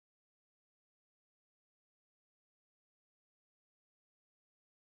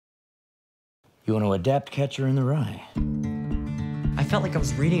You want to adapt Catcher in the Rye? I felt like I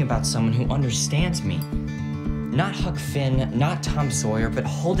was reading about someone who understands me. Not Huck Finn, not Tom Sawyer, but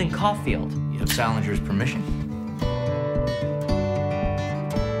Holden Caulfield. You have Salinger's permission.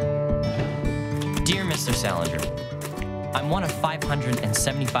 Dear Mr. Salinger, I'm one of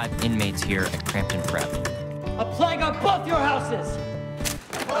 575 inmates here at Crampton Prep. A plague on both your houses!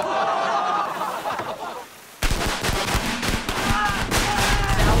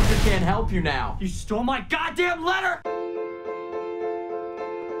 Salinger can't help you now. You stole my goddamn letter!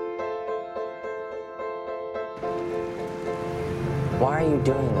 Why are you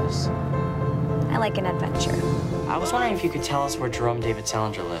doing this? I like an adventure. I was wondering if you could tell us where Jerome David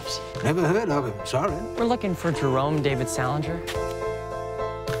Salinger lives. Never heard of him, sorry. We're looking for Jerome David Salinger.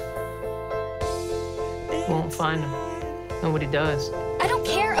 Won't find him. Nobody does. I don't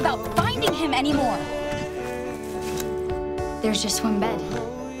care about finding him anymore. There's just one bed.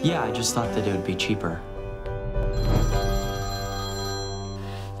 Yeah, I just thought that it would be cheaper.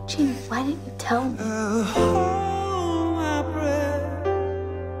 Jamie, why didn't you tell me?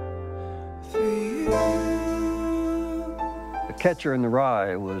 The Catcher in the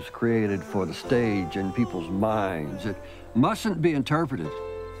Rye was created for the stage and people's minds. It mustn't be interpreted.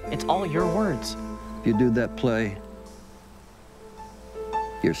 It's all your words. If you do that play,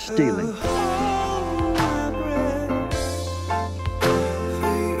 you're stealing.